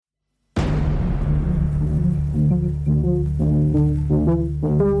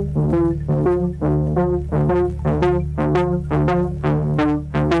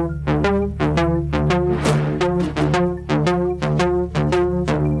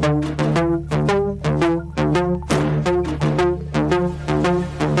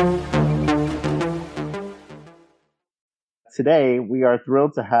Today, we are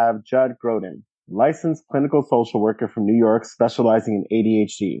thrilled to have Judd Groden, licensed clinical social worker from New York specializing in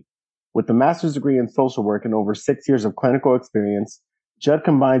ADHD. With a master's degree in social work and over 6 years of clinical experience, Judd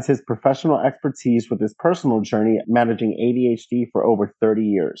combines his professional expertise with his personal journey managing ADHD for over 30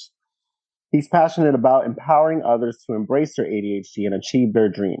 years. He's passionate about empowering others to embrace their ADHD and achieve their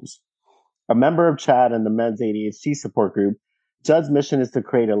dreams. A member of CHAD and the Men's ADHD support group, Judd's mission is to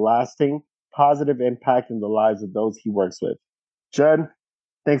create a lasting, positive impact in the lives of those he works with. Judd,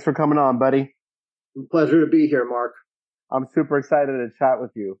 thanks for coming on, buddy. Pleasure to be here, Mark. I'm super excited to chat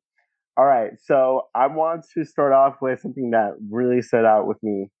with you. All right, so I want to start off with something that really stood out with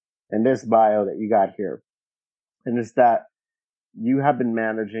me in this bio that you got here. And it's that you have been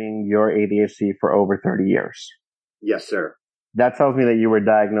managing your ADHD for over 30 years. Yes, sir. That tells me that you were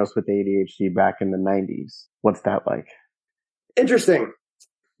diagnosed with ADHD back in the 90s. What's that like? Interesting.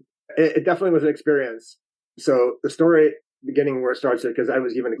 It definitely was an experience. So the story beginning where it starts, because I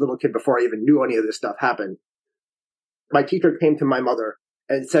was even a little kid before I even knew any of this stuff happened. My teacher came to my mother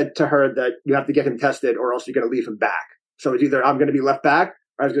and said to her that you have to get him tested or else you're going to leave him back. So it's either I'm going to be left back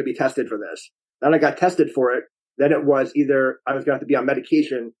or I was going to be tested for this. Then I got tested for it. Then it was either I was going to have to be on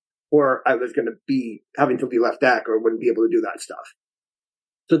medication or I was going to be having to be left back or wouldn't be able to do that stuff.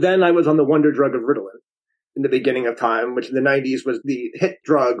 So then I was on the wonder drug of Ritalin in the beginning of time, which in the 90s was the hit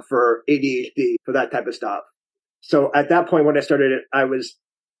drug for ADHD, for that type of stuff. So at that point, when I started it, I was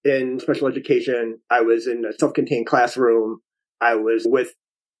in special education. I was in a self-contained classroom. I was with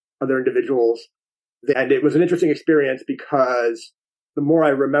other individuals. And it was an interesting experience because the more I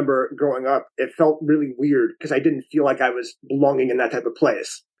remember growing up, it felt really weird because I didn't feel like I was belonging in that type of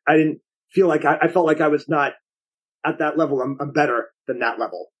place. I didn't feel like I felt like I was not at that level. I'm better than that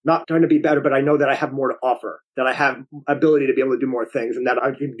level. Not trying to be better, but I know that I have more to offer, that I have ability to be able to do more things and that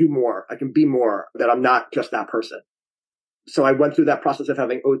I can do more. I can be more, that I'm not just that person. So I went through that process of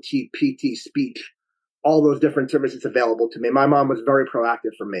having OT, PT, speech, all those different services available to me. My mom was very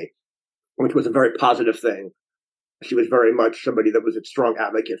proactive for me, which was a very positive thing. She was very much somebody that was a strong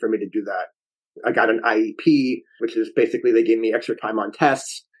advocate for me to do that. I got an IEP, which is basically they gave me extra time on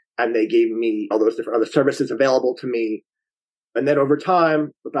tests and they gave me all those different other services available to me. And then over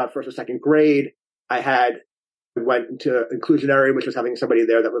time, about first or second grade, I went into inclusionary, which was having somebody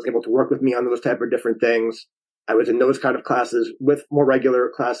there that was able to work with me on those type of different things. I was in those kind of classes with more regular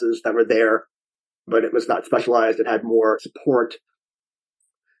classes that were there, but it was not specialized. It had more support.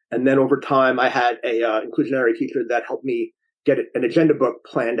 And then over time, I had a inclusionary teacher that helped me get an agenda book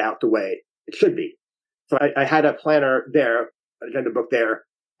planned out the way it should be. So I had a planner there, an agenda book there,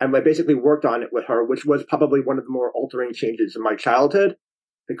 and I basically worked on it with her, which was probably one of the more altering changes in my childhood.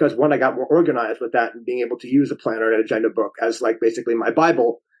 Because when I got more organized with that and being able to use a planner and an agenda book as like basically my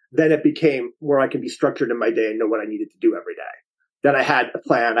Bible, then it became where I can be structured in my day and know what I needed to do every day. Then I had a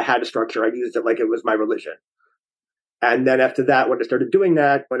plan, I had a structure, I used it like it was my religion. And then after that, when I started doing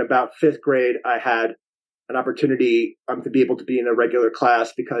that, when about fifth grade, I had an opportunity to be able to be in a regular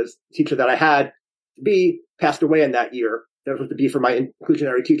class because the teacher that I had to be passed away in that year. That was to be for my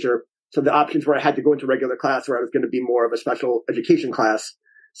inclusionary teacher. So the options were I had to go into regular class or I was going to be more of a special education class.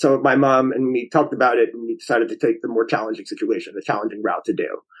 So my mom and me talked about it and we decided to take the more challenging situation, the challenging route to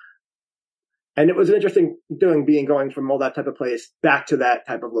do. And it was an interesting going from all that type of place back to that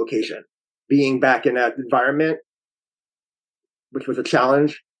type of location, being back in that environment, which was a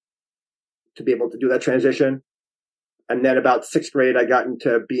challenge to be able to do that transition. And then about sixth grade, I got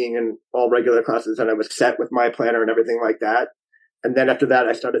into being in all regular classes and I was set with my planner and everything like that. And then after that,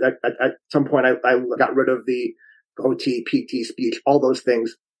 I started at some point, I got rid of the OT, PT, speech, all those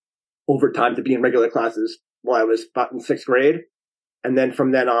things over time to be in regular classes while I was about in sixth grade. And then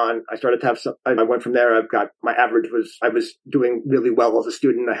from then on, I started to have I went from there. I was doing really well as a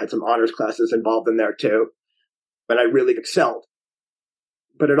student. I had some honors classes involved in there too. And I really excelled.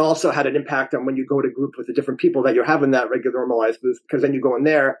 But it also had an impact on when you go to group with the different people that you're having that regular normalized group, because then you go in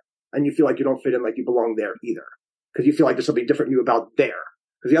there and you feel like you don't fit in like you belong there either. Because you feel like there's something different new about there.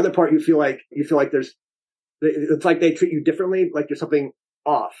 Because the other part, you feel like it's like they treat you differently, like there's something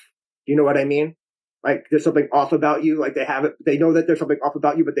off. You know what I mean? Like there's something off about you. Like they know that there's something off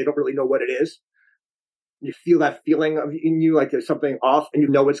about you, but they don't really know what it is. You feel that feeling in you, like there's something off and you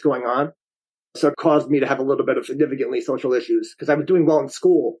know what's going on. So it caused me to have a little bit of significantly social issues because I was doing well in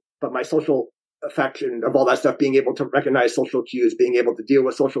school, but my social affection of all that stuff, being able to recognize social cues, being able to deal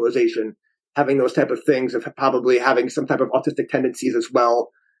with socialization, having those type of things of probably having some type of autistic tendencies as well,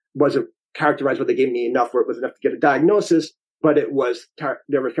 wasn't characterized where they gave me enough where it was enough to get a diagnosis, but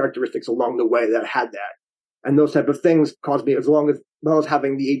there were characteristics along the way that had that. And those type of things caused me, as well as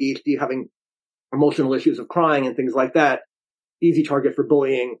having the ADHD, having emotional issues of crying and things like that, easy target for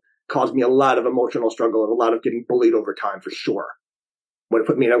bullying, caused me a lot of emotional struggle and a lot of getting bullied over time for sure. What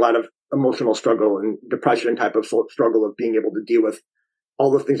put me in a lot of emotional struggle and depression type of struggle of being able to deal with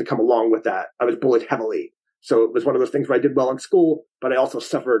all those things that come along with that. I was bullied heavily. So it was one of those things where I did well in school, but I also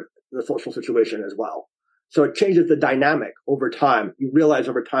suffered the social situation as well. So it changes the dynamic over time. You realize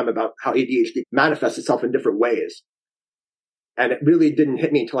over time about how ADHD manifests itself in different ways. And it really didn't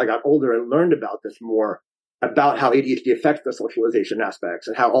hit me until I got older and learned about this more, about how ADHD affects the socialization aspects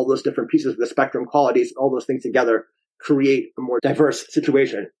and how all those different pieces of the spectrum qualities, all those things together create a more diverse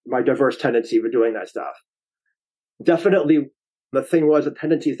situation, my diverse tendency for doing that stuff. Definitely, the thing was, the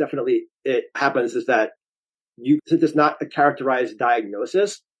tendency is definitely, it happens is that since it's not a characterized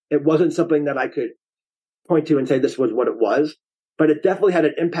diagnosis, it wasn't something that I could point to and say this was what it was, but it definitely had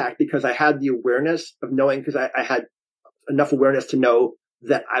an impact because I had the awareness of knowing, because I had enough awareness to know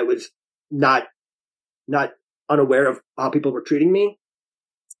that I was not unaware of how people were treating me.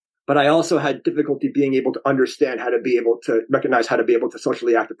 But I also had difficulty being able to understand how to be able to recognize how to be able to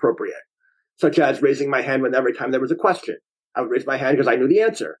socially act appropriate, such as raising my hand when every time there was a question. I would raise my hand because I knew the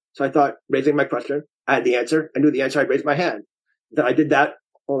answer. So I thought raising my question, I had the answer. I knew the answer. I'd raise my hand. Then I did that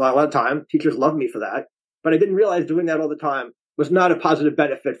a lot of time. Teachers loved me for that. But I didn't realize doing that all the time was not a positive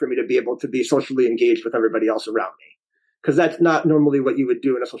benefit for me to be able to be socially engaged with everybody else around me. Because that's not normally what you would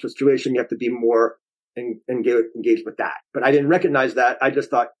do in a social situation. You have to be more engaged with that. But I didn't recognize that. I just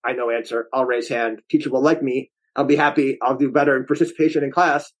thought, I know answer. I'll raise hand. Teacher will like me. I'll be happy. I'll do better in participation in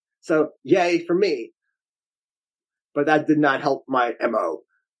class. So yay for me. But that did not help my MO.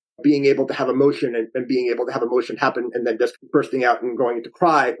 Being able to have emotion and being able to have emotion happen and then just bursting out and going to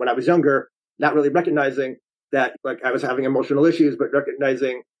cry when I was younger, not really recognizing that like I was having emotional issues, but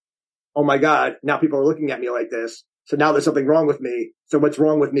recognizing, oh my God, now people are looking at me like this. So now there's something wrong with me. So what's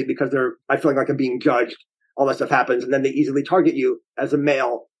wrong with me? Because I feel like I'm being judged. All that stuff happens. And then they easily target you as a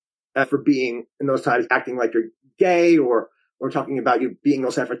male for being in those times acting like you're gay or talking about you being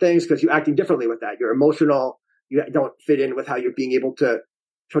those type of things because you're acting differently with that. You're emotional. You don't fit in with how you're being able to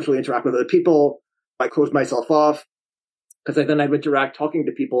socially interact with other people. I closed myself off because then I would interact talking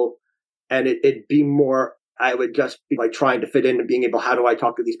to people and it'd be more, I would just be like trying to fit in and being able, how do I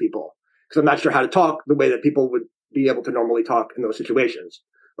talk to these people? Because I'm not sure how to talk the way that people would be able to normally talk in those situations.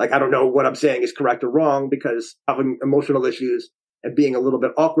 Like, I don't know what I'm saying is correct or wrong because having emotional issues and being a little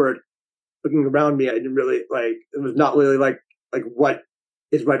bit awkward, looking around me, I didn't really it was not really like what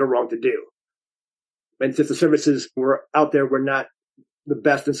is right or wrong to do. And since the services were out there, were not the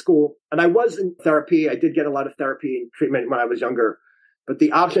best in school. And I was in therapy. I did get a lot of therapy and treatment when I was younger. But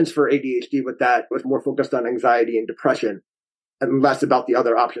the options for ADHD with that was more focused on anxiety and depression and less about the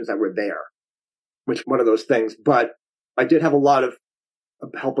other options that were there, which one of those things. But I did have a lot of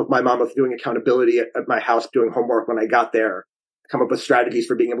help with my mom with doing accountability at my house, doing homework when I got there, come up with strategies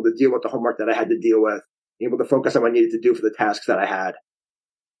for being able to deal with the homework that I had to deal with, being able to focus on what I needed to do for the tasks that I had.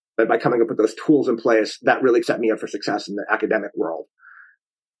 But by coming up with those tools in place, that really set me up for success in the academic world.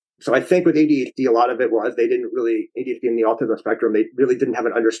 So I think with ADHD, a lot of it was ADHD in the autism spectrum, they really didn't have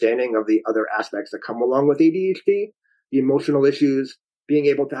an understanding of the other aspects that come along with ADHD, the emotional issues, being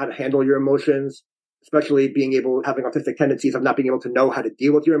able to how to handle your emotions, especially having autistic tendencies of not being able to know how to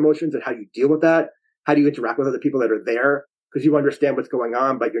deal with your emotions and how you deal with that. How do you interact with other people that are there? Because you understand what's going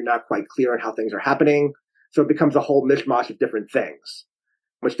on, but you're not quite clear on how things are happening. So it becomes a whole mishmash of different things,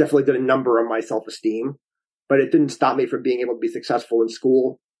 which definitely did a number on my self-esteem, but it didn't stop me from being able to be successful in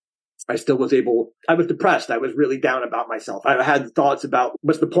school. I was depressed. I was really down about myself. I had thoughts about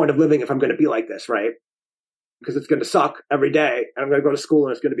what's the point of living if I'm going to be like this, right? Because it's going to suck every day and I'm going to go to school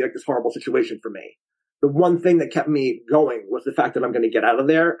and it's going to be like this horrible situation for me. The one thing that kept me going was the fact that I'm going to get out of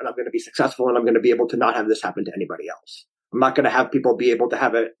there and I'm going to be successful and I'm going to be able to not have this happen to anybody else. I'm not going to have people be able to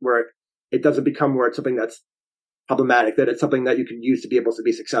have it where it doesn't become where it's something that's problematic, that it's something that you can use to be able to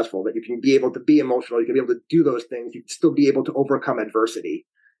be successful, that you can be able to be emotional, you can be able to do those things, you can still be able to overcome adversity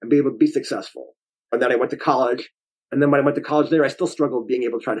and be able to be successful. And then I went to college. And then when I went to college there, I still struggled being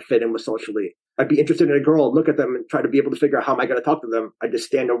able to try to fit in with socially. I'd be interested in a girl, look at them and try to be able to figure out how am I going to talk to them. I just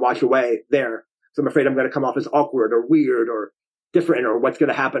stand and watch away there. So I'm afraid I'm going to come off as awkward or weird or different or what's going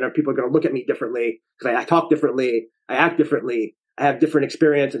to happen. Or people are going to look at me differently because I talk differently. I act differently. I have different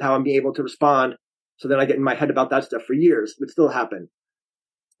experience in how I'm being able to respond. So then I get in my head about that stuff for years. It would still happen.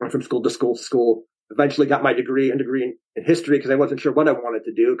 Went from school to school to school. Eventually got my degree in history because I wasn't sure what I wanted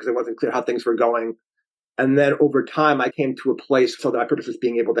to do because I wasn't clear how things were going. And then over time, I came to a place so that my purpose was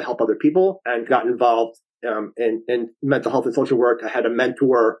being able to help other people and got involved in mental health and social work. I had a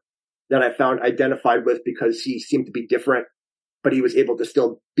mentor that I found identified with because he seemed to be different, but he was able to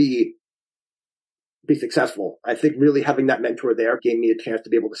still be be successful. I think really having that mentor there gave me a chance to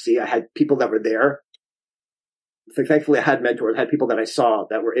be able to see. I had people that were there. So thankfully, I had mentors, I had people that I saw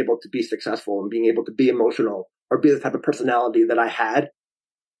that were able to be successful and being able to be emotional or be the type of personality that I had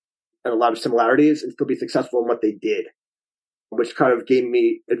and a lot of similarities and still be successful in what they did, which kind of gave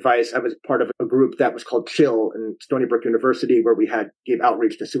me advice. I was part of a group that was called Chill in Stony Brook University, where we gave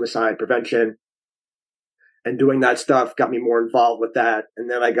outreach to suicide prevention, and doing that stuff got me more involved with that. And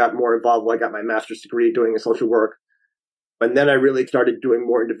then I got more involved when I got my master's degree doing social work. And then I really started doing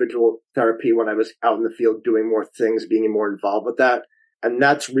more individual therapy when I was out in the field, doing more things, being more involved with that. And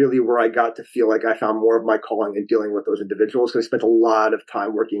that's really where I got to feel like I found more of my calling in dealing with those individuals. Because I spent a lot of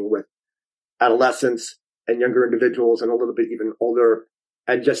time working with adolescents and younger individuals and a little bit even older,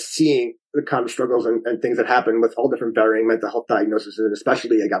 and just seeing the kind of struggles and things that happen with all different varying mental health diagnoses. And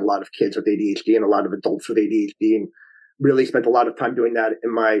especially I got a lot of kids with ADHD and a lot of adults with ADHD, and really spent a lot of time doing that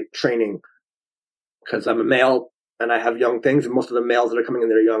in my training because I'm a male and I have young things. And most of the males that are coming in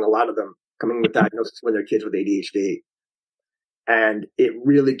there young, a lot of them coming with diagnosis when they're kids with ADHD. And it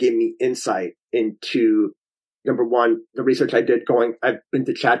really gave me insight into, number one, the research I did I've been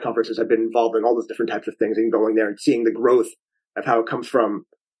to CHAD conferences. I've been involved in all those different types of things and going there and seeing the growth of how it comes from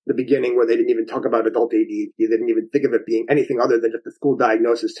the beginning where they didn't even talk about adult ADHD. They didn't even think of it being anything other than just a school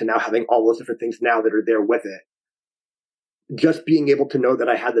diagnosis to now having all those different things now that are there with it. Just being able to know that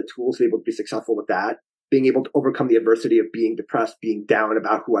I had the tools to be able to be successful with that, being able to overcome the adversity of being depressed, being down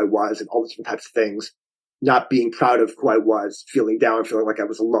about who I was and all these different types of things, not being proud of who I was, feeling down, feeling like I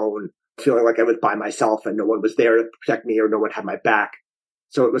was alone, feeling like I was by myself and no one was there to protect me or no one had my back.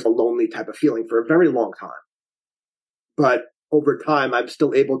 So it was a lonely type of feeling for a very long time. But over time, I'm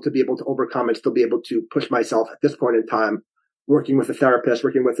still able to overcome and still be able to push myself at this point in time, working with a therapist,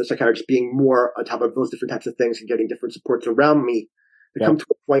 working with a psychiatrist, being more on top of those different types of things and getting different supports around me to come to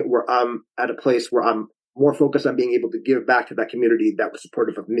a point where I'm at a place where I'm more focused on being able to give back to that community that was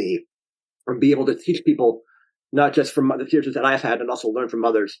supportive of me and be able to teach people, not just from the teachers that I've had and also learn from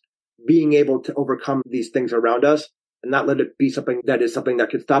others, being able to overcome these things around us and not let it be something that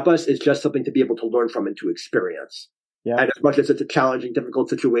could stop us. It's just something to be able to learn from and to experience. Yeah. And as much as it's a challenging, difficult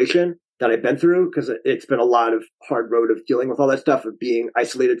situation that I've been through, because it's been a lot of hard road of dealing with all that stuff, of being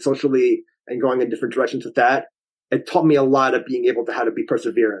isolated socially and going in different directions with that, it taught me a lot of being able to how to be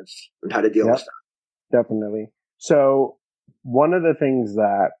perseverance and how to deal with stuff. Definitely. So one of the things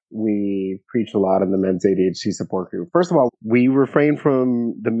that we preach a lot in the men's ADHD support group, first of all, we refrain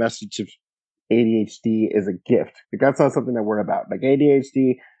from the message of ADHD is a gift. Like, that's not something that we're about. Like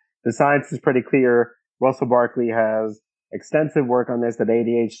ADHD, the science is pretty clear. Russell Barkley has extensive work on this, that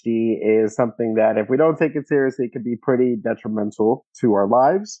ADHD is something that if we don't take it seriously, it can be pretty detrimental to our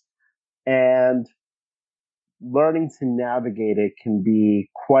lives. And learning to navigate it can be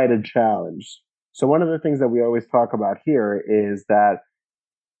quite a challenge. So one of the things that we always talk about here is that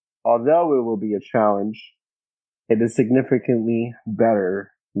although it will be a challenge, it is significantly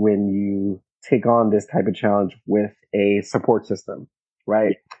better when you take on this type of challenge with a support system,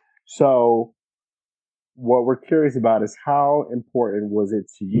 right? So what we're curious about is how important was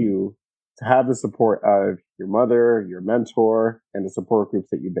it to you to have the support of your mother, your mentor, and the support groups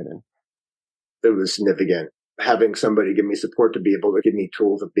that you've been in? It was significant. Having somebody give me support to be able to give me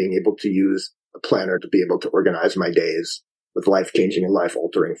tools of being able to use a planner to be able to organize my days was life-changing and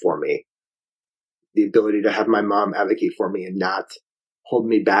life-altering for me. The ability to have my mom advocate for me and not hold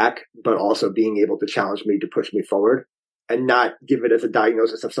me back, but also being able to challenge me to push me forward and not give it as a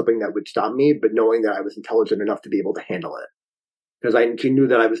diagnosis of something that would stop me, but knowing that I was intelligent enough to be able to handle it. Because she knew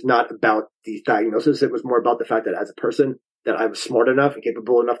that I was not about these diagnoses. It was more about the fact that as a person, that I was smart enough and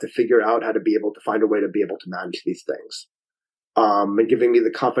capable enough to figure out how to be able to find a way to be able to manage these things. And giving me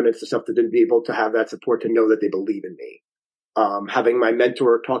the confidence and stuff to be able to have that support, to know that they believe in me. Having my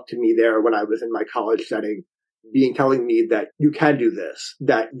mentor talk to me there when I was in my college setting, telling me that you can do this,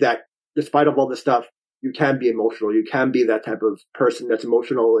 that despite of all this stuff, you can be emotional. You can be that type of person that's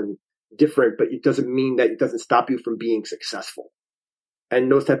emotional and different, but it doesn't mean that it doesn't stop you from being successful. And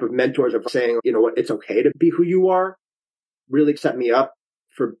those type of mentors of saying, you know what, it's okay to be who you are, really set me up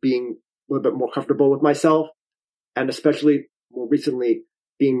for being a little bit more comfortable with myself. And especially more recently,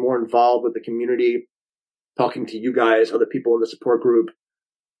 being more involved with the community, talking to you guys, other people in the support group,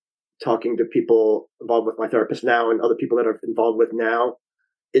 talking to people involved with my therapist now and other people that are involved with now.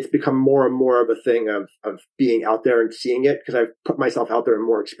 It's become more and more of a thing of being out there and seeing it, because I've put myself out there in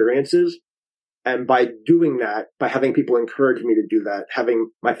more experiences. And by doing that, by having people encourage me to do that, having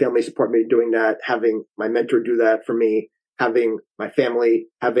my family support me doing that, having my mentor do that for me, having my family,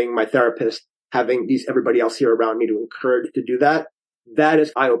 having my therapist, having everybody else here around me to encourage to do that, That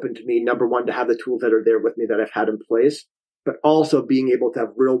is eye-open to me. Number one, to have the tools that are there with me that I've had in place, but also being able to have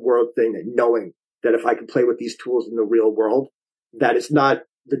real world thing and knowing that if I can play with these tools in the real world, that it's not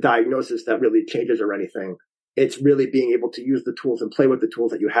the diagnosis that really changes or anything. It's really being able to use the tools and play with the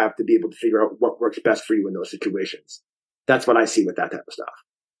tools that you have to be able to figure out what works best for you in those situations. That's what I see with that type of stuff.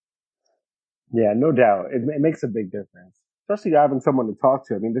 Yeah, no doubt. It makes a big difference, especially having someone to talk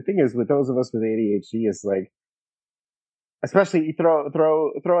to. I mean, the thing is with those of us with ADHD is like, especially you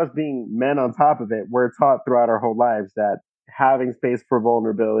throw us being men on top of it, we're taught throughout our whole lives that having space for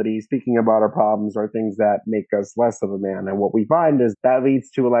vulnerability, speaking about our problems are things that make us less of a man. And what we find is that leads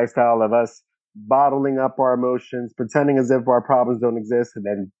to a lifestyle of us bottling up our emotions, pretending as if our problems don't exist. And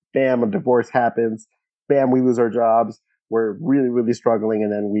then bam, a divorce happens. Bam, we lose our jobs. We're really, really struggling.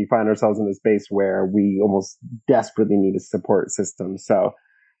 And then we find ourselves in a space where we almost desperately need a support system. So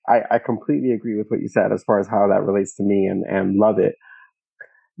I completely agree with what you said as far as how that relates to me and love it.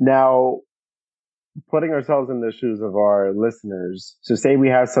 Now, putting ourselves in the shoes of our listeners. So say we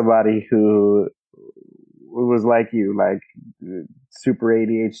have somebody who was like you, like super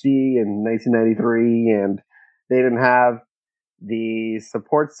ADHD in 1993, and they didn't have the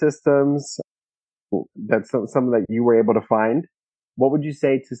support systems that some that you were able to find. What would you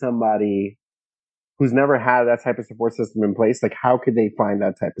say to somebody who's never had that type of support system in place? Like, how could they find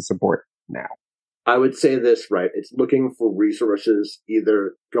that type of support now? I would say this, right? It's looking for resources,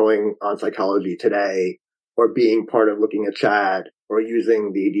 either going on Psychology Today or being part of looking at Chad or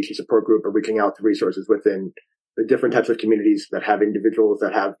using the ADHD support group or reaching out to resources within the different types of communities that have individuals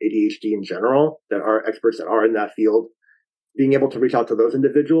that have ADHD in general, that are experts that are in that field, being able to reach out to those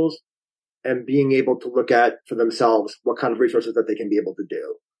individuals and being able to look at for themselves what kind of resources that they can be able to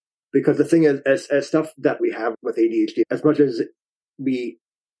do. Because the thing is, as stuff that we have with ADHD, as much as we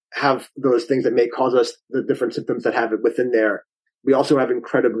have those things that may cause us the different symptoms that have it within there, we also have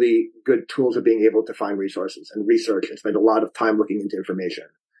incredibly good tools of being able to find resources and research and spend a lot of time looking into information.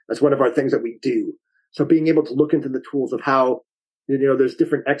 That's one of our things that we do. So being able to look into the tools of how, there's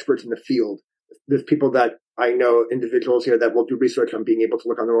different experts in the field. There's people that I know, individuals here that will do research on being able to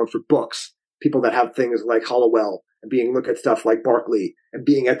look on their own for books, people that have things like Hollowell and look at stuff like Barkley and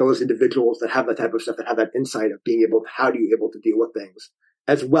being at those individuals that have that type of stuff, that have that insight of being able, how do you able to deal with things?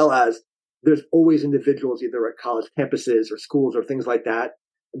 As well as there's always individuals either at college campuses or schools or things like that,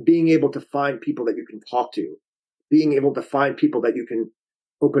 being able to find people that you can talk to, being able to find people that you can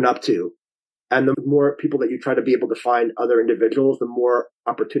open up to. And the more people that you try to be able to find other individuals, the more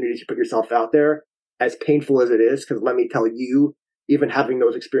opportunities you put yourself out there, as painful as it is. Because let me tell you, even having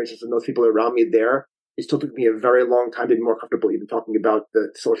those experiences and those people around me there, it still took me a very long time to be more comfortable even talking about the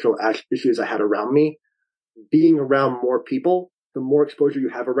social issues I had around me. Being around more people, the more exposure you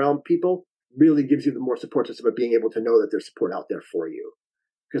have around people really gives you the more support system of being able to know that there's support out there for you.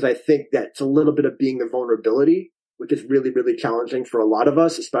 Because I think that's a little bit of being the vulnerability, which is really, really challenging for a lot of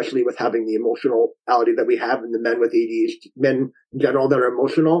us, especially with having the emotionality that we have and the men with ADHD, men in general that are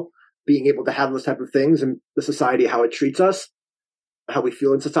emotional, being able to have those type of things and the society, how it treats us, how we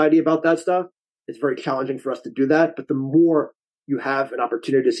feel in society about that stuff. It's very challenging for us to do that. But the more you have an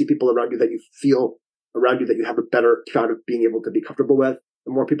opportunity to see people around you that you feel around you that you have a better shot of being able to be comfortable with,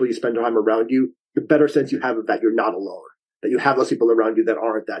 the more people you spend time around you, the better sense you have of that you're not alone, that you have those people around you that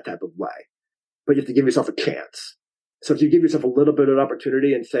aren't that type of way. But you have to give yourself a chance. So if you give yourself a little bit of an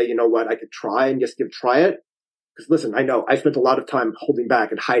opportunity and say, you know what, I could try and just try it. Because listen, I know I spent a lot of time holding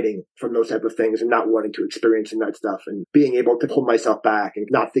back and hiding from those type of things and not wanting to experience that stuff and being able to pull myself back and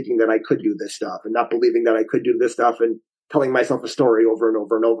not thinking that I could do this stuff and not believing that I could do this stuff and telling myself a story over and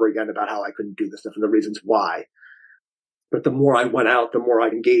over and over again about how I couldn't do this stuff and the reasons why. But the more I went out, the more I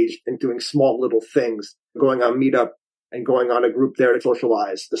engaged in doing small little things, going on Meetup and going on a group there to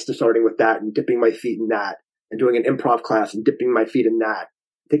socialize, just starting with that and dipping my feet in that and doing an improv class and dipping my feet in that,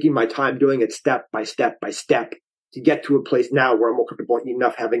 taking my time doing it step by step by step to get to a place now where I'm more comfortable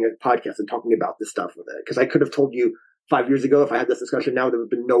enough having a podcast and talking about this stuff with it. Because I could have told you 5 years ago, if I had this discussion now, there would have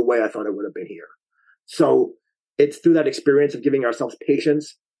been no way I thought I would have been here. So it's through that experience of giving ourselves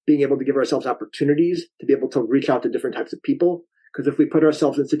patience, being able to give ourselves opportunities to be able to reach out to different types of people. Because if we put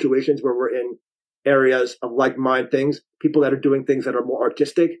ourselves in situations where we're in areas of like-minded things, people that are doing things that are more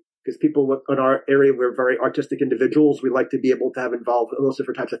artistic, because people in our area, we're very artistic individuals. We like to be able to have involved in those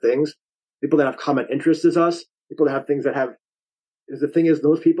different types of things. People that have common interests as us, people that have things that have, the thing is,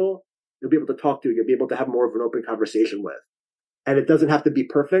 those people, you'll be able to talk to, you'll be able to have more of an open conversation with. And it doesn't have to be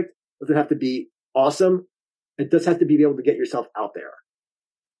perfect. It doesn't have to be awesome. It does have to be able to get yourself out there.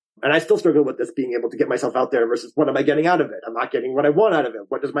 And I still struggle with this, being able to get myself out there versus what am I getting out of it? I'm not getting what I want out of it.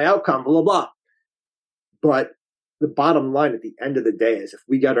 What is my outcome? Blah, blah, blah. But the bottom line at the end of the day is if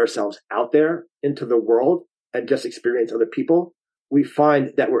we get ourselves out there into the world and just experience other people, we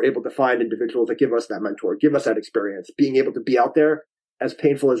find that we're able to find individuals that give us that mentor, give us that experience, being able to be out there, as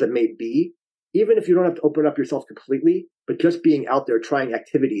painful as it may be, even if you don't have to open up yourself completely, but just being out there trying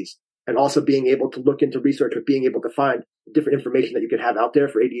activities and also being able to look into research or being able to find different information that you could have out there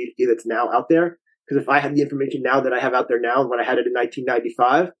for ADHD that's now out there. Because if I had the information now that I have out there now, when I had it in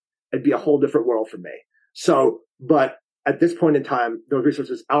 1995, it'd be a whole different world for me. So, but at this point in time, those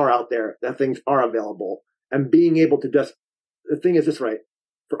resources are out there, that things are available, and being able to just, the thing is this, right?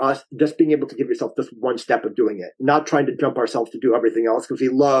 For us, just being able to give yourself just one step of doing it, not trying to jump ourselves to do everything else, because we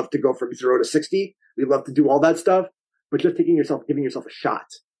love to go from 0 to 60. We love to do all that stuff, but just giving yourself a shot.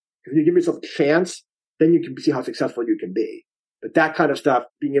 If you give yourself a chance, then you can see how successful you can be. But that kind of stuff,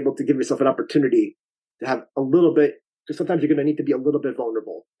 being able to give yourself an opportunity to have a little bit, because sometimes you're going to need to be a little bit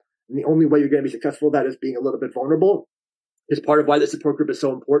vulnerable. And the only way you're going to be successful at that is being a little bit vulnerable, is part of why the support group is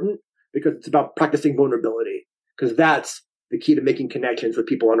so important, because it's about practicing vulnerability, because that's the key to making connections with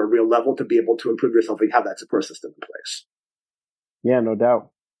people on a real level to be able to improve yourself and have that support system in place. Yeah, no doubt.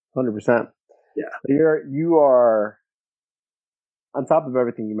 100%. Yeah. You are, on top of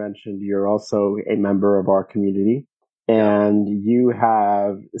everything you mentioned, you're also a member of our community, and you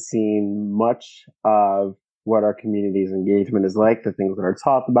have seen much of what our community's engagement is like, the things that are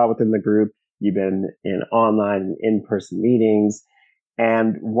talked about within the group. You've been in online and in-person meetings.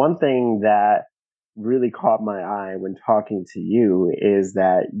 And one thing that really caught my eye when talking to you is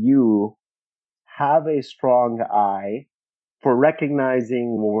that you have a strong eye for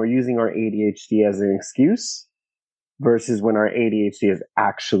recognizing when we're using our ADHD as an excuse versus when our ADHD is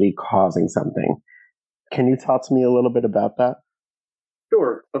actually causing something. Can you talk to me a little bit about that?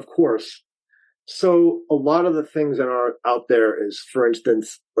 Sure, of course. So a lot of the things that are out there is, for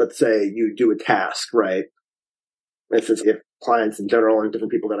instance, let's say you do a task, right? For instance, if clients in general and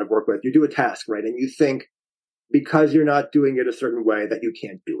different people that I've worked with, you do a task, right? And you think because you're not doing it a certain way that you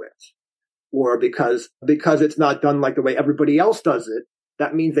can't do it. Or because it's not done like the way everybody else does it,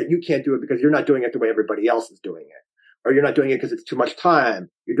 that means that you can't do it because you're not doing it the way everybody else is doing it. Or you're not doing it because it's too much time.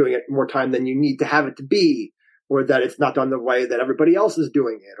 You're doing it more time than you need to have it to be. Or that it's not done the way that everybody else is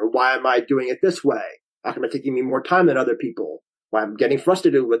doing it. Or why am I doing it this way? How come it's taking me more time than other people? Why I'm getting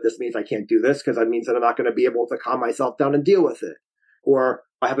frustrated with this means I can't do this because that means that I'm not going to be able to calm myself down and deal with it. Or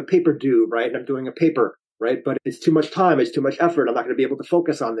I have a paper due, right? And I'm doing a paper, right? But it's too much time. It's too much effort. I'm not going to be able to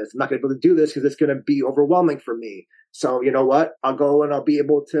focus on this. I'm not going to be able to do this because it's going to be overwhelming for me. So you know what? I'll go and I'll be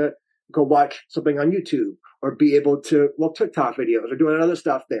able to go watch something on YouTube or be able to look TikTok videos or doing other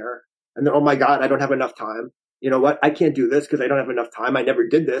stuff there. And then, oh my God, I don't have enough time. You know what? I can't do this because I don't have enough time. I never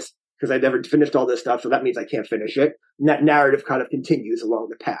did this because I never finished all this stuff. So that means I can't finish it. And that narrative kind of continues along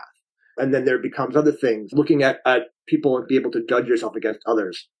the path. And then there becomes other things, looking at people and be able to judge yourself against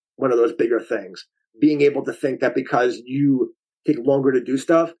others. One of those bigger things, being able to think that because you take longer to do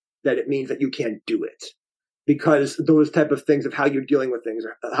stuff, that it means that you can't do it. Because those type of things of how you're dealing with things,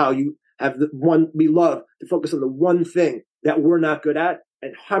 or how you have the one, we love to focus on the one thing that we're not good at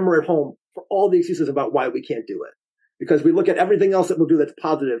and hammer it home for all the excuses about why we can't do it. Because we look at everything else that we'll do that's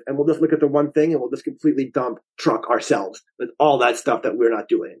positive and we'll just look at the one thing and we'll just completely dump truck ourselves with all that stuff that we're not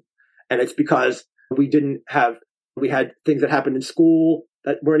doing. And it's because we had things that happened in school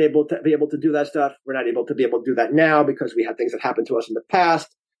that weren't able to be able to do that stuff. We're not able to be able to do that now because we had things that happened to us in the past.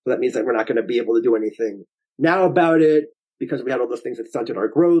 So that means that we're not going to be able to do anything now about it because we had all those things that stunted our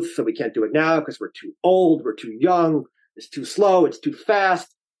growth. So we can't do it now because we're too old, we're too young, it's too slow, it's too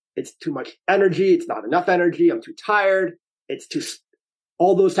fast, it's too much energy, it's not enough energy, I'm too tired,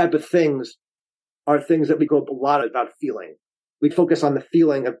 all those type of things are things that we go up a lot about feeling. We focus on the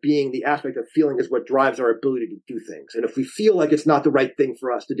feeling of being, the aspect of feeling is what drives our ability to do things. And if we feel like it's not the right thing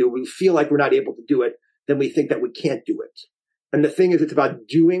for us to do, we feel like we're not able to do it, then we think that we can't do it. And the thing is, it's about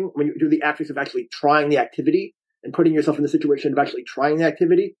doing, when you do the aspects of actually trying the activity and putting yourself in the situation of actually trying the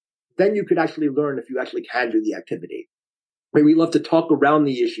activity, then you could actually learn if you actually can do the activity. Where we love to talk around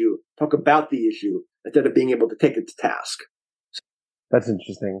the issue, talk about the issue, instead of being able to take it to task. That's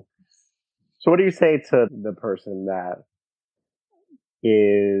interesting. So what do you say to the person that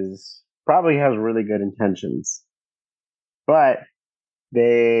probably has really good intentions, but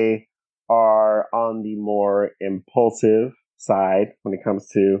they are on the more impulsive side when it comes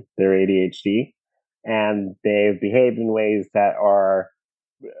to their ADHD, and they've behaved in ways that are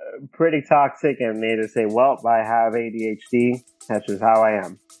pretty toxic, and they just say, well, I have ADHD, that's just how I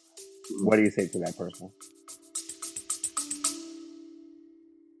am. What do you say to that person?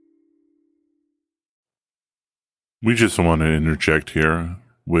 We just want to interject here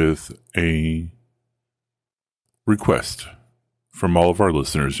with a Request from all of our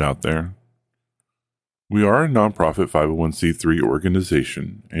listeners out there. We are a nonprofit 501c3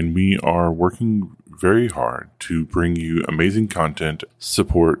 organization, and we are working very hard to bring you amazing content,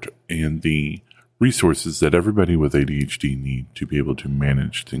 support, and the resources that everybody with ADHD need to be able to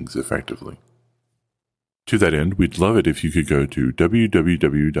manage things effectively. To that end, we'd love it if you could go to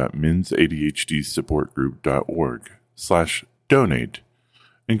www.mensadhdsupportgroup.org/donate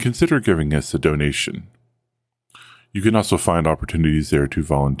and consider giving us a donation. You can also find opportunities there to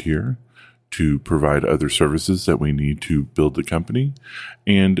volunteer, to provide other services that we need to build the company.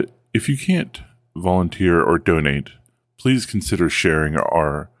 And if you can't volunteer or donate, please consider sharing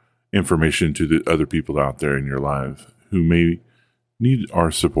our information to the other people out there in your life who may need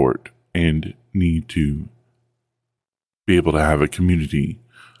our support and need to be able to have a community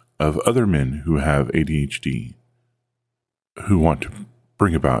of other men who have ADHD who want to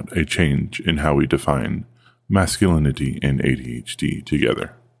bring about a change in how we define masculinity and ADHD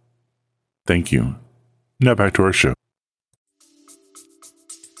together. Thank you. Now back to our show.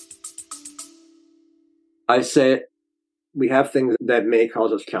 I say we have things that may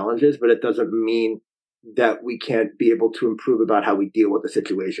cause us challenges, but it doesn't mean that we can't be able to improve about how we deal with the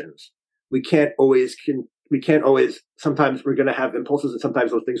situations. We can't always, sometimes we're going to have impulses and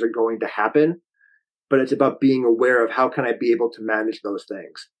sometimes those things are going to happen, but it's about being aware of how can I be able to manage those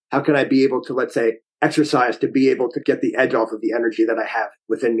things? How can I be able to, let's say, exercise to be able to get the edge off of the energy that I have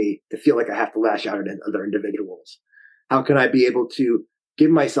within me to feel like I have to lash out at other individuals? How can I be able to give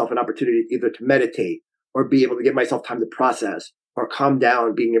myself an opportunity either to meditate or be able to give myself time to process or calm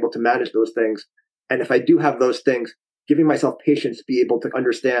down, being able to manage those things? And if I do have those things, giving myself patience to be able to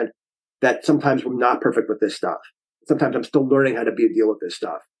understand that sometimes we're not perfect with this stuff. Sometimes I'm still learning how to deal with this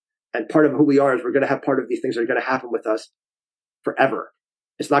stuff. And part of who we are is we're going to have part of these things that are going to happen with us forever.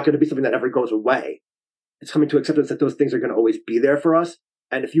 It's not going to be something that ever goes away. It's coming to acceptance that those things are going to always be there for us.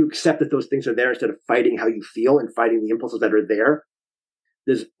 And if you accept that those things are there instead of fighting how you feel and fighting the impulses that are there,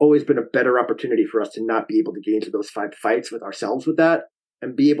 there's always been a better opportunity for us to not be able to get into those fights with ourselves with that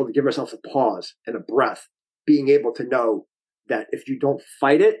and be able to give ourselves a pause and a breath, being able to know that if you don't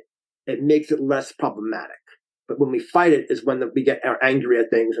fight it, it makes it less problematic. But when we fight it is when we get angry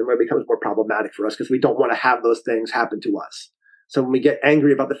at things and when it becomes more problematic for us because we don't want to have those things happen to us. So when we get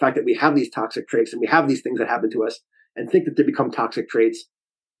angry about the fact that we have these toxic traits and we have these things that happen to us and think that they become toxic traits,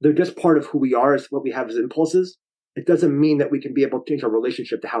 they're just part of who we are, is what we have as impulses. It doesn't mean that we can be able to change our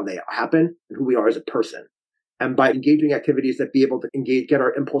relationship to how they happen and who we are as a person. And by engaging activities that be able to get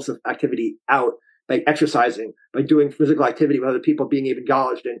our impulsive activity out, by exercising, by doing physical activity with other people, being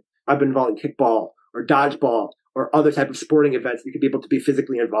acknowledged in, I've been involved in kickball or dodgeball or other type of sporting events you could be able to be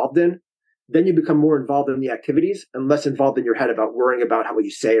physically involved in, then you become more involved in the activities and less involved in your head about worrying about how what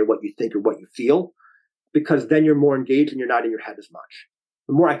you say or what you think or what you feel, because then you're more engaged and you're not in your head as much.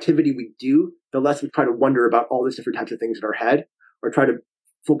 The more activity we do, the less we try to wonder about all these different types of things in our head or try to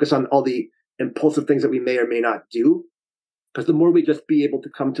focus on all the impulsive things that we may or may not do. Because the more we just be able to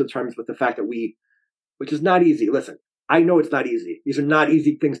come to terms with the fact that which is not easy. Listen, I know it's not easy. These are not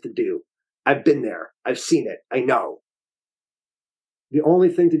easy things to do. I've been there. I've seen it. I know. The only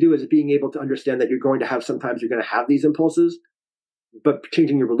thing to do is being able to understand that sometimes you're going to have these impulses, but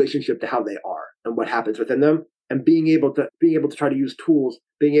changing your relationship to how they are and what happens within them, and being able to try to use tools,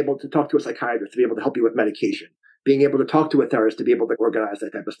 being able to talk to a psychiatrist to be able to help you with medication, being able to talk to a therapist to be able to organize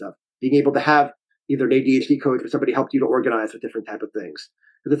that type of stuff, being able to have either an ADHD coach or somebody help you to organize with different type of things.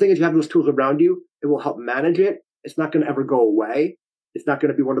 But the thing is, you have those tools around you, it will help manage it. It's not going to ever go away. It's not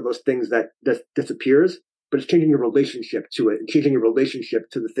going to be one of those things that disappears, but it's changing your relationship to it and changing your relationship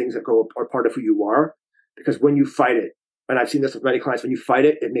to the things that are part of who you are. Because when you fight it, and I've seen this with many clients, when you fight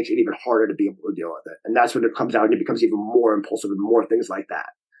it, it makes it even harder to be able to deal with it. And that's when it comes out and it becomes even more impulsive and more things like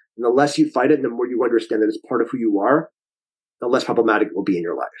that. And the less you fight it, and the more you understand that it's part of who you are, the less problematic it will be in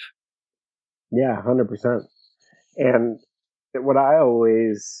your life. Yeah, 100%. And what I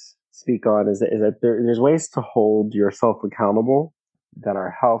always speak on is that there's ways to hold yourself accountable that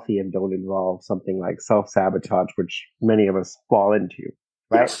are healthy and don't involve something like self-sabotage, which many of us fall into,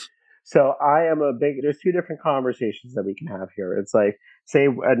 right? Yes. So there's two different conversations that we can have here. It's like, say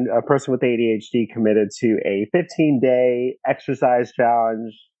a person with ADHD committed to a 15-day exercise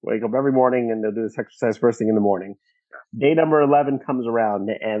challenge, wake up every morning and they'll do this exercise first thing in the morning. Day number 11 comes around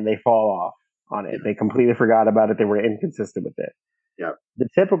and they fall off on it. They completely forgot about it. They were inconsistent with it. Yeah. The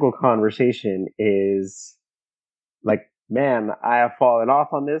typical conversation is like, man, I have fallen off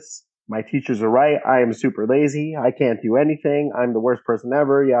on this. My teachers are right. I am super lazy. I can't do anything. I'm the worst person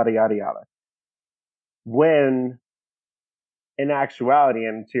ever, yada, yada, yada. When in actuality,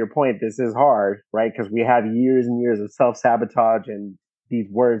 and to your point, this is hard, right? Because we have years and years of self-sabotage and these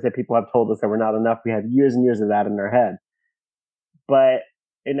words that people have told us that we're not enough. We have years and years of that in our head. But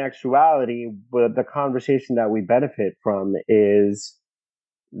in actuality, the conversation that we benefit from is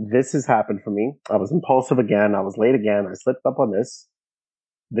this has happened for me. I was impulsive again. I was late again. I slipped up on this.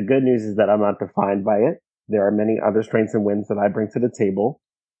 The good news is that I'm not defined by it. There are many other strengths and wins that I bring to the table.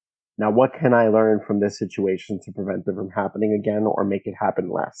 Now, what can I learn from this situation to prevent it from happening again or make it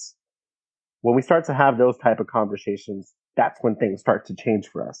happen less? When we start to have those type of conversations, that's when things start to change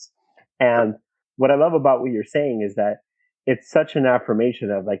for us. And what I love about what you're saying is that it's such an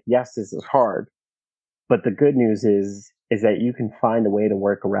affirmation of like, yes, this is hard, but the good news is that you can find a way to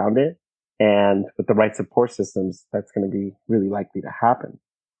work around it. And with the right support systems, that's going to be really likely to happen.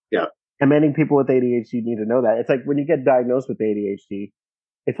 Yeah. And many people with ADHD need to know that. It's like when you get diagnosed with ADHD,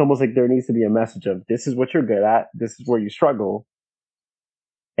 it's almost like there needs to be a message of this is what you're good at. This is where you struggle.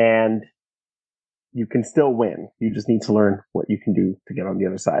 And you can still win. You just need to learn what you can do to get on the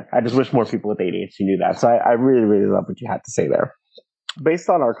other side. I just wish more people with ADHD knew that. So I really, really love what you had to say there. Based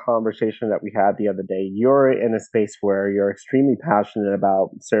on our conversation that we had the other day, you're in a space where you're extremely passionate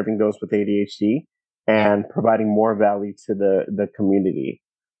about serving those with ADHD and providing more value to the community.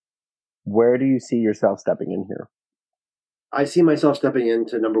 Where do you see yourself stepping in here? I see myself stepping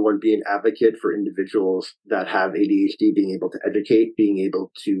into, number one, being an advocate for individuals that have ADHD, being able to educate, being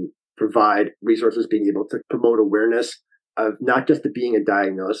able to provide resources, being able to promote awareness of not just it being a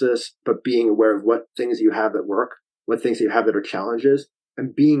diagnosis, but being aware of what things you have that work, what things you have that are challenges,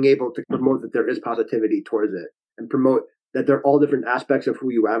 and being able to promote that there is positivity towards it and promote that there are all different aspects of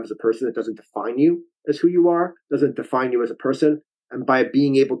who you are as a person. It doesn't define you as who you are, doesn't define you as a person. And by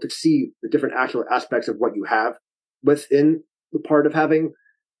being able to see the different actual aspects of what you have within the part of having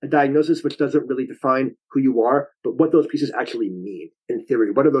a diagnosis, which doesn't really define who you are, but what those pieces actually mean in theory,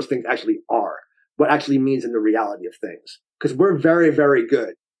 what are those things actually are, what actually means in the reality of things. Because we're very, very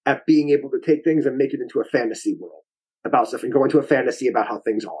good at being able to take things and make it into a fantasy world about stuff and go into a fantasy about how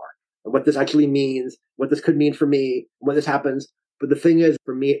things are and what this actually means, what this could mean for me, when this happens. But the thing is,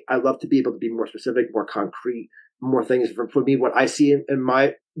 for me, I love to be able to be more specific, more concrete, more things. For me, what I see in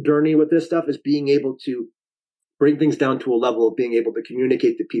my journey with this stuff is being able to bring things down to a level of being able to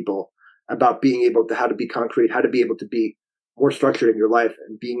communicate to people about being able to how to be concrete, how to be able to be more structured in your life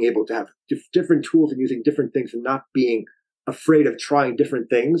and being able to have different tools and using different things and not being afraid of trying different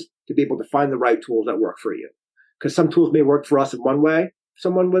things to be able to find the right tools that work for you. Because some tools may work for us in one way,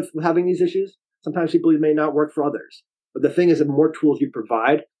 someone with having these issues. Sometimes people may not work for others. But the thing is, the more tools you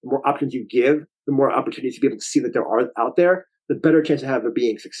provide, the more options you give, the more opportunities to be able to see that there are out there, the better chance you have of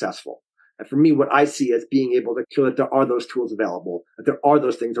being successful. And for me, what I see as being able to show that there are those tools available, that there are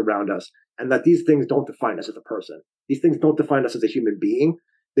those things around us, and that these things don't define us as a person. These things don't define us as a human being.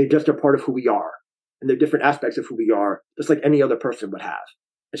 They just are part of who we are. And they're different aspects of who we are, just like any other person would have.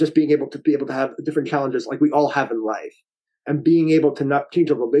 It's just being able to have different challenges like we all have in life. And being able to not change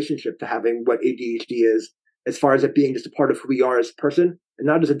a relationship to having what ADHD is, as far as it being just a part of who we are as a person, and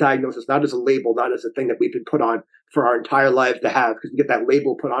not as a diagnosis, not as a label, not as a thing that we've been put on for our entire lives to have, because we get that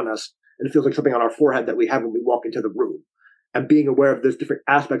label put on us, and it feels like something on our forehead that we have when we walk into the room. And being aware of those different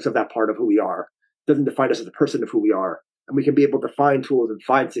aspects of that part of who we are doesn't define us as a person of who we are. And we can be able to find tools and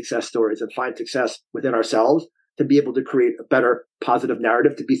find success stories and find success within ourselves to be able to create a better positive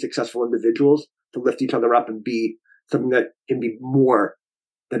narrative, to be successful individuals, to lift each other up and be something that can be more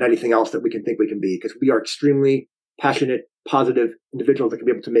than anything else that we can think we can be, because we are extremely passionate, positive individuals that can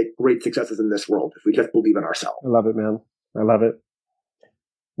be able to make great successes in this world if we just believe in ourselves. I love it, man. I love it.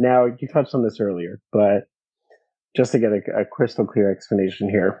 Now, you touched on this earlier, but just to get a crystal clear explanation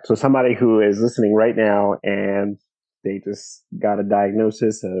here. So somebody who is listening right now and they just got a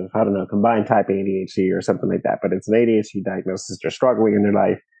diagnosis of, I don't know, combined type ADHD or something like that, but it's an ADHD diagnosis. They're struggling in their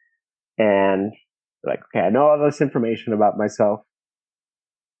life. And they're like, okay, I know all this information about myself.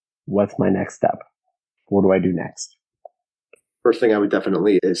 What's my next step? What do I do next? First thing I would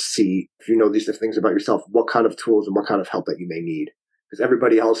definitely is see, if you know these things about yourself, what kind of tools and what kind of help that you may need. Because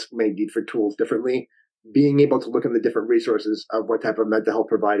everybody else may need for tools differently. Being able to look in the different resources of what type of mental health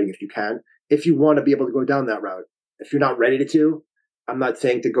providing, if you can, if you want to be able to go down that route. If you're not ready to, I'm not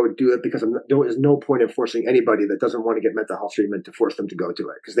saying to go do it, because there's no point in forcing anybody that doesn't want to get mental health treatment to force them to go do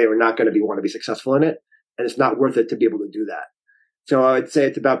it, because they are not going to want to be successful in it. And it's not worth it to be able to do that. So I would say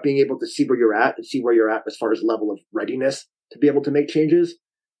it's about being able to see where you're at and see where you're at as far as level of readiness to be able to make changes,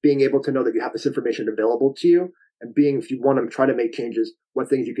 being able to know that you have this information available to you, and being, if you want to try to make changes, what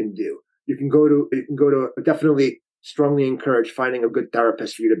things you can do. You can go to definitely strongly encourage finding a good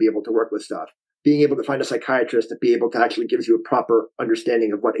therapist for you to be able to work with stuff. being able to find a psychiatrist to be able to actually gives you a proper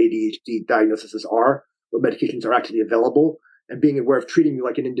understanding of what ADHD diagnoses are, what medications are actually available, and being aware of treating you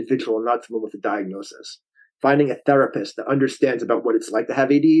like an individual and not someone with a diagnosis. Finding a therapist that understands about what it's like to have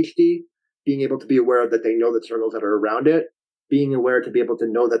ADHD, being able to be aware that they know the journals that are around it, being aware to be able to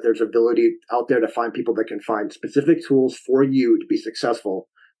know that there's ability out there to find people that can find specific tools for you to be successful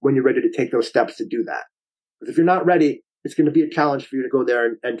when you're ready to take those steps to do that. Because if you're not ready, it's going to be a challenge for you to go there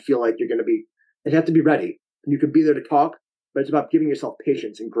and feel like you're going to be, you have to be ready. And you can be there to talk, but it's about giving yourself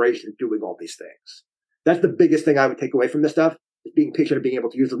patience and grace and doing all these things. That's the biggest thing I would take away from this stuff, is being patient and being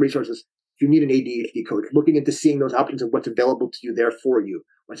able to use the resources. If you need an ADHD coach, looking into seeing those options of what's available to you there for you,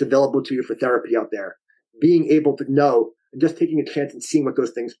 what's available to you for therapy out there, being able to know and just taking a chance and seeing what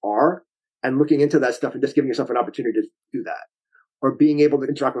those things are and looking into that stuff and just giving yourself an opportunity to do that. Or being able to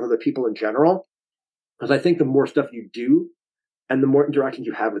interact with other people in general. Because I think the more stuff you do and the more interactions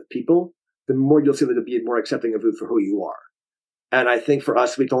you have with people, the more you'll see that they'll be more accepting of you for who you are. And I think for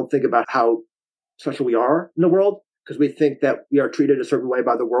us, we don't think about how special we are in the world because we think that we are treated a certain way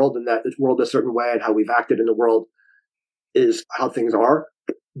by the world and that this world is a certain way and how we've acted in the world is how things are.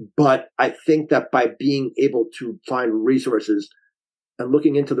 But I think that by being able to find resources and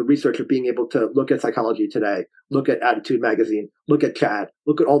looking into the research of being able to look at Psychology Today, look at Attitude Magazine, look at CHAD,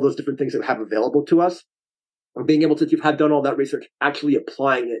 look at all those different things that we have available to us, and being able to, if you've had done all that research, actually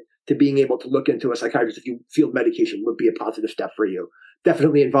applying it to being able to look into a psychiatrist if you feel medication would be a positive step for you.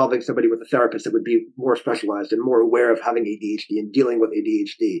 Definitely involving somebody with a therapist that would be more specialized and more aware of having ADHD and dealing with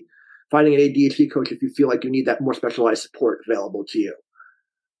ADHD. Finding an ADHD coach if you feel like you need that more specialized support available to you.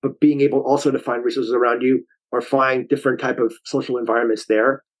 But being able also to find resources around you or find different type of social environments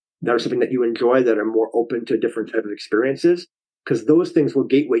there that are something that you enjoy, that are more open to different type of experiences, because those things will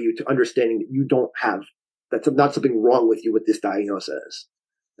gateway you to understanding that you don't have, that's not something wrong with you with this diagnosis.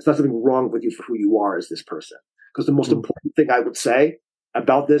 It's not something wrong with you for who you are as this person. Because the most important thing I would say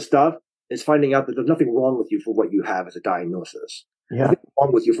about this stuff is finding out that there's nothing wrong with you for what you have as a diagnosis. Yeah. Nothing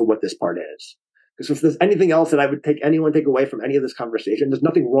wrong with you for what this part is. Because if there's anything else that I would take away from any of this conversation, there's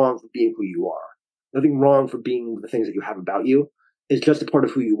nothing wrong for being who you are. Nothing wrong for being the things that you have about you. It's just a part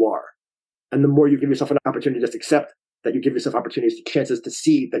of who you are. And the more you give yourself an opportunity to just accept that, you give yourself opportunities, chances to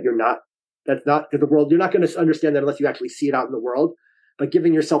see that you're not, that's not the world. You're not going to understand that unless you actually see it out in the world. But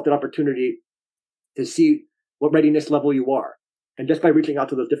giving yourself that opportunity to see what readiness level you are. And just by reaching out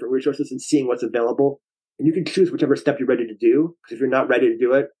to those different resources and seeing what's available, and you can choose whichever step you're ready to do. Because if you're not ready to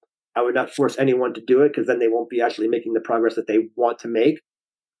do it, I would not force anyone to do it because then they won't be actually making the progress that they want to make.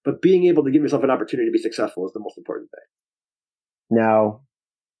 But being able to give yourself an opportunity to be successful is the most important thing. Now,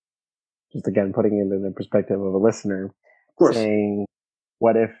 just again, putting it in the perspective of a listener, Of course. saying,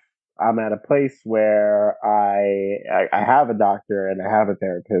 what if I'm at a place where I have a doctor and I have a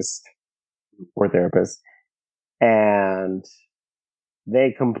therapist or therapist, and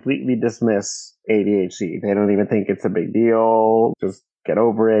they completely dismiss ADHD. They don't even think it's a big deal. Just get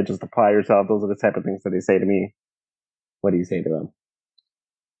over it. Just apply yourself. Those are the type of things that they say to me. What do you say to them?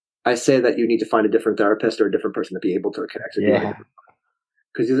 I say that you need to find a different therapist or a different person to be able to connect with you.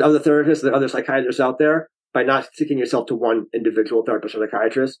 Because there's other therapists, there are other psychiatrists out there, by not sticking yourself to one individual therapist or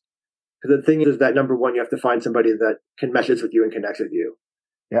psychiatrist. Because the thing is that, number one, you have to find somebody that can message with you and connects with you.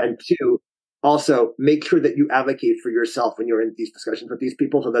 Yeah. And two, also make sure that you advocate for yourself when you're in these discussions with these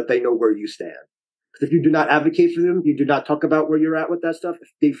people so that they know where you stand. Because if you do not advocate for them, you do not talk about where you're at with that stuff.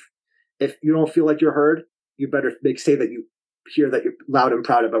 If you don't feel like you're heard, you better say that you hear that you're loud and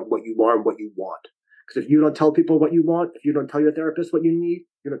proud about what you are and what you want. Because if you don't tell people what you want, if you don't tell your therapist what you need,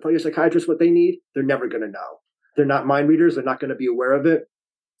 you don't tell your psychiatrist what they need, they're never going to know. They're not mind readers. They're not going to be aware of it.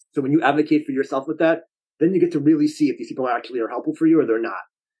 So when you advocate for yourself with that, then you get to really see if these people actually are helpful for you or they're not.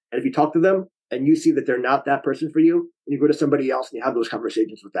 And if you talk to them and you see that they're not that person for you, and you go to somebody else and you have those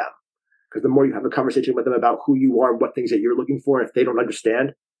conversations with them. Because the more you have a conversation with them about who you are and what things that you're looking for, if they don't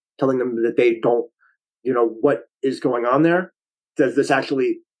understand, telling them that they don't, what is going on there, does this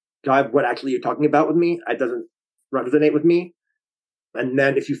actually jive what actually you're talking about with me? It doesn't resonate with me. And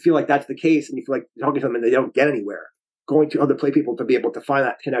then if you feel like that's the case and you feel like you're talking to them and they don't get anywhere, going to other play people to be able to find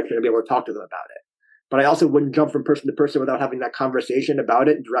that connection and be able to talk to them about it. But I also wouldn't jump from person to person without having that conversation about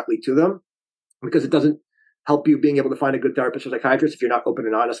it directly to them, because it doesn't help you being able to find a good therapist or psychiatrist if you're not open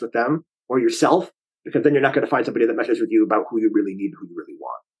and honest with them or yourself, because then you're not going to find somebody that meshes with you about who you really need, who you really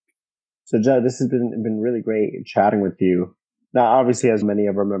want. So, Judd, this has been really great chatting with you. Now, obviously, as many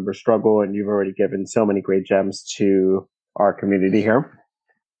of our members struggle, and you've already given so many great gems to our community here.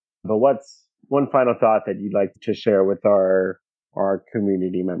 But what's one final thought that you'd like to share with our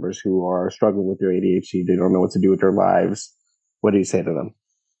community members who are struggling with their ADHD? They don't know what to do with their lives. What do you say to them?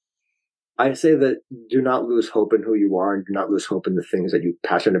 I say that do not lose hope in who you are and do not lose hope in the things that you're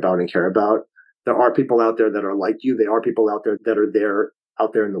passionate about and care about. There are people out there that are like you. There are people out there that are there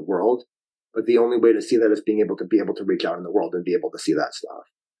out there in the world. But the only way to see that is being able to reach out in the world and be able to see that stuff.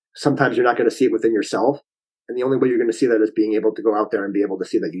 Sometimes you're not going to see it within yourself. And the only way you're going to see that is being able to go out there and be able to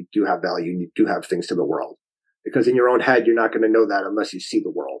see that you do have value and you do have things to the world. Because in your own head, you're not going to know that unless you see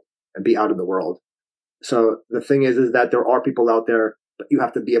the world and be out in the world. So the thing is that there are people out there, but you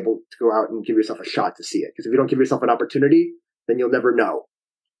have to be able to go out and give yourself a shot to see it. Because if you don't give yourself an opportunity, then you'll never know.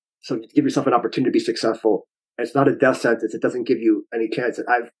 So give yourself an opportunity to be successful. And it's not a death sentence. It doesn't give you any chance.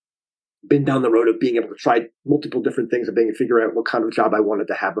 I've been down the road of being able to try multiple different things and being able to figure out what kind of job I wanted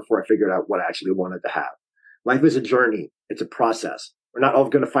to have before I figured out what I actually wanted to have. Life is a journey. It's a process. We're not all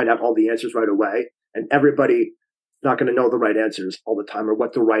going to find out all the answers right away. And everybody's not going to know the right answers all the time or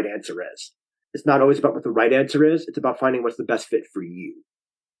what the right answer is. It's not always about what the right answer is. It's about finding what's the best fit for you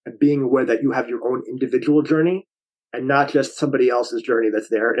and being aware that you have your own individual journey and not just somebody else's journey that's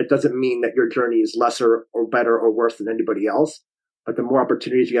there. It doesn't mean that your journey is lesser or better or worse than anybody else. But the more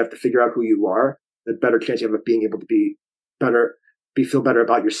opportunities you have to figure out who you are, the better chance you have of being able to be better, feel better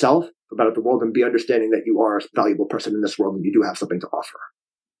about yourself, about the world, and be understanding that you are a valuable person in this world and you do have something to offer.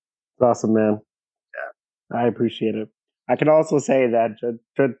 That's awesome, man. Yeah. I appreciate it. I can also say that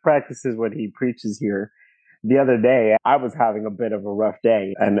Judd practices what he preaches here. The other day, I was having a bit of a rough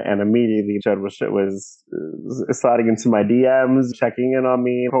day, and immediately Judd was sliding into my DMs, checking in on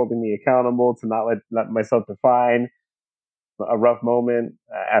me, holding me accountable to not let myself define a rough moment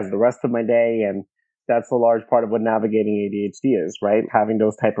as the rest of my day. And that's a large part of what navigating ADHD is, right? Having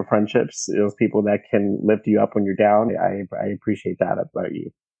those type of friendships, those people that can lift you up when you're down. I appreciate that about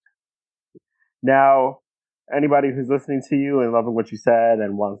you. Now, anybody who's listening to you and loving what you said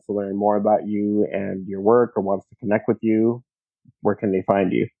and wants to learn more about you and your work or wants to connect with you, where can they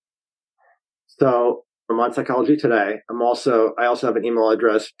find you? So I'm on Psychology Today. I also have an email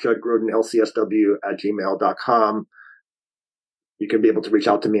address, juddgrodenlcsw@gmail.com. You can be able to reach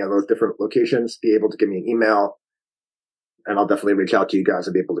out to me on those different locations, be able to give me an email, and I'll definitely reach out to you guys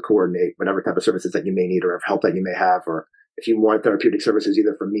and be able to coordinate whatever type of services that you may need or help that you may have, or if you want therapeutic services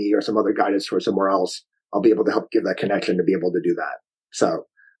either from me or some other guidance or somewhere else, I'll be able to help give that connection to be able to do that. So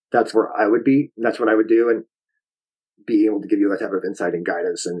that's where I would be. And that's what I would do and be able to give you that type of insight and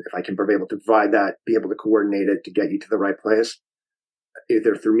guidance. And if I can be able to provide that, be able to coordinate it to get you to the right place,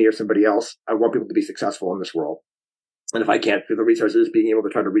 either through me or somebody else, I want people to be successful in this world. And if I can't through the resources, being able to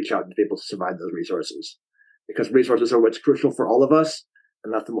try to reach out and be able to provide those resources, because resources are what's crucial for all of us.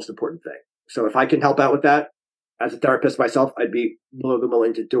 And that's the most important thing. So if I can help out with that as a therapist myself, I'd be more than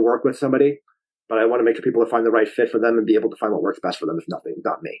willing to work with somebody, but I want to make sure people find the right fit for them and be able to find what works best for them, if not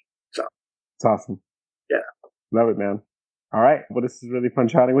me. So it's awesome. Yeah. Love it, man. All right. Well, this is really fun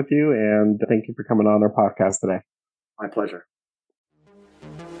chatting with you. And thank you for coming on our podcast today. My pleasure.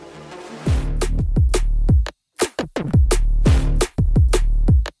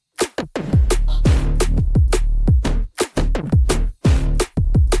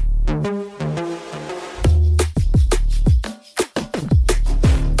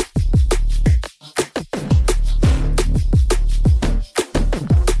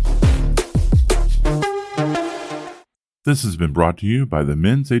 This has been brought to you by the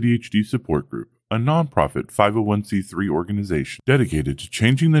Men's ADHD Support Group, a nonprofit 501c3 organization dedicated to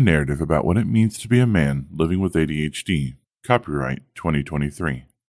changing the narrative about what it means to be a man living with ADHD. Copyright 2023.